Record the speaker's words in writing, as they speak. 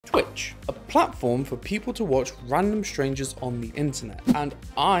Twitch, a platform for people to watch random strangers on the internet, and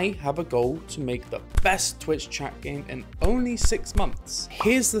I have a goal to make the best Twitch chat game in only 6 months.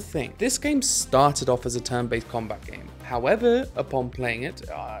 Here's the thing, this game started off as a turn-based combat game. However, upon playing it,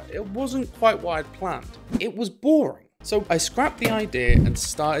 it wasn't quite what I'd planned. It was boring. So I scrapped the idea and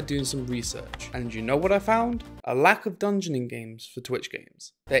started doing some research, and you know what I found? A lack of dungeoning games for Twitch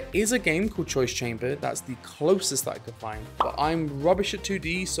games. There is a game called Choice Chamber, that's the closest that I could find, but I'm rubbish at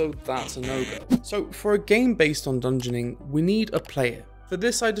 2D, so that's a no-go. So for a game based on dungeoning, we need a player. For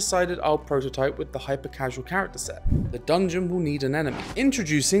this, I decided I'll prototype with the hyper-casual character set. The dungeon will need an enemy.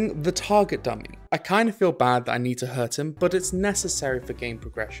 Introducing the target dummy. I kind of feel bad that I need to hurt him, but it's necessary for game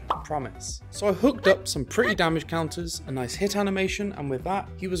progression, I promise. So I hooked up some pretty damage counters, a nice hit animation, and with that,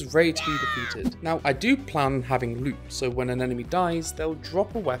 he was ready to be defeated. Now, I do plan on having loot, so when an enemy dies, they'll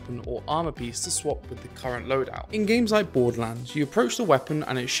drop a weapon or armor piece to swap with the current loadout. In games like Borderlands, you approach the weapon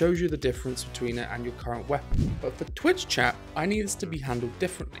and it shows you the difference between it and your current weapon. But for Twitch chat, I need this to be handled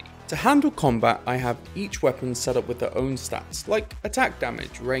differently. To handle combat, I have each weapon set up with their own stats, like attack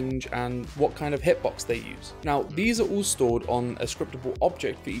damage, range, and what kind of hitbox they use. Now, these are all stored on a scriptable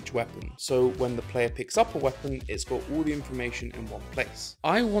object for each weapon, so when the player picks up a weapon, it's got all the information in one place.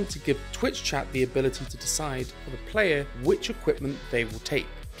 I want to give Twitch chat the ability to decide for the player which equipment they will take,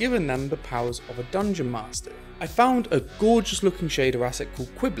 giving them the powers of a dungeon master. I found a gorgeous looking shader asset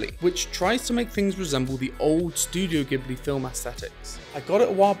called Quibbly, which tries to make things resemble the old Studio Ghibli film aesthetics. I got it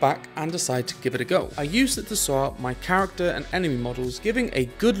a while back and decided to give it a go. I used it to sort out my character and enemy models, giving a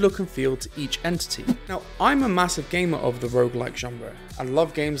good look and feel to each entity. Now, I'm a massive gamer of the roguelike genre. I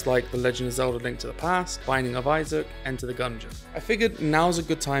love games like The Legend of Zelda: Link to the Past, Binding of Isaac, Enter the Gungeon. I figured now's a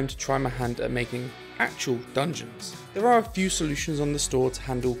good time to try my hand at making actual dungeons. There are a few solutions on the store to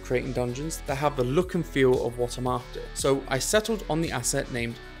handle creating dungeons that have the look and feel of what I'm after, so I settled on the asset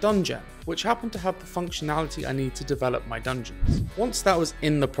named Dungeon, which happened to have the functionality I need to develop my dungeons. Once that was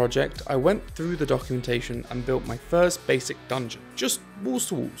in the project, I went through the documentation and built my first basic dungeon, just walls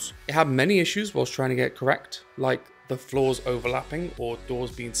to walls. It had many issues whilst trying to get it correct, like the floors overlapping or doors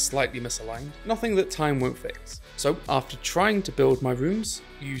being slightly misaligned, nothing that time won't fix. So after trying to build my rooms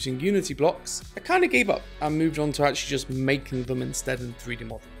using Unity blocks, I kind of gave up and moved on to actually just making them instead in 3D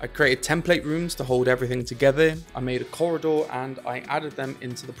model. I created template rooms to hold everything together, I made a corridor, and I added them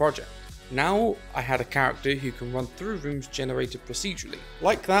into the project. Now I had a character who can run through rooms generated procedurally.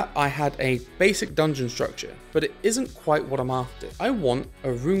 Like that, I had a basic dungeon structure, but it isn't quite what I'm after. I want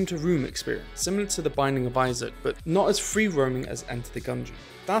a room-to-room experience, similar to the Binding of Isaac, but not as free-roaming as Enter the Gungeon.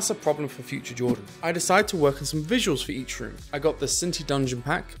 That's a problem for future Jordan. I decided to work on some visuals for each room. I got the Cinti dungeon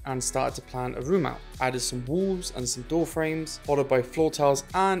pack and started to plan a room out. Added some walls and some door frames, followed by floor tiles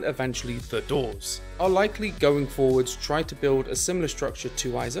and eventually the doors. I'll likely going forwards try to build a similar structure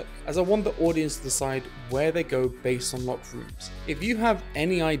to Isaac, as I want the audience to decide where they go based on locked rooms. If you have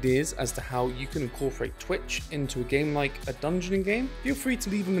any ideas as to how you can incorporate Twitch into a game like a dungeoning game, feel free to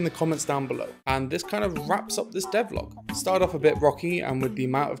leave them in the comments down below. And this kind of wraps up this devlog. Started off a bit rocky, and with the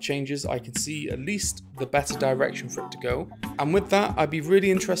amount of changes I can see at least the better direction for it to go. And with that, I'd be really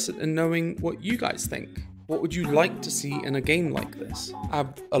interested in knowing what you guys think. What would you like to see in a game like this? I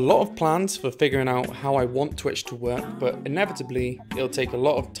have a lot of plans for figuring out how I want Twitch to work, but inevitably it'll take a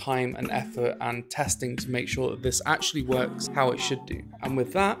lot of time and effort and testing to make sure that this actually works how it should do. And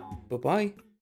with that, bye bye.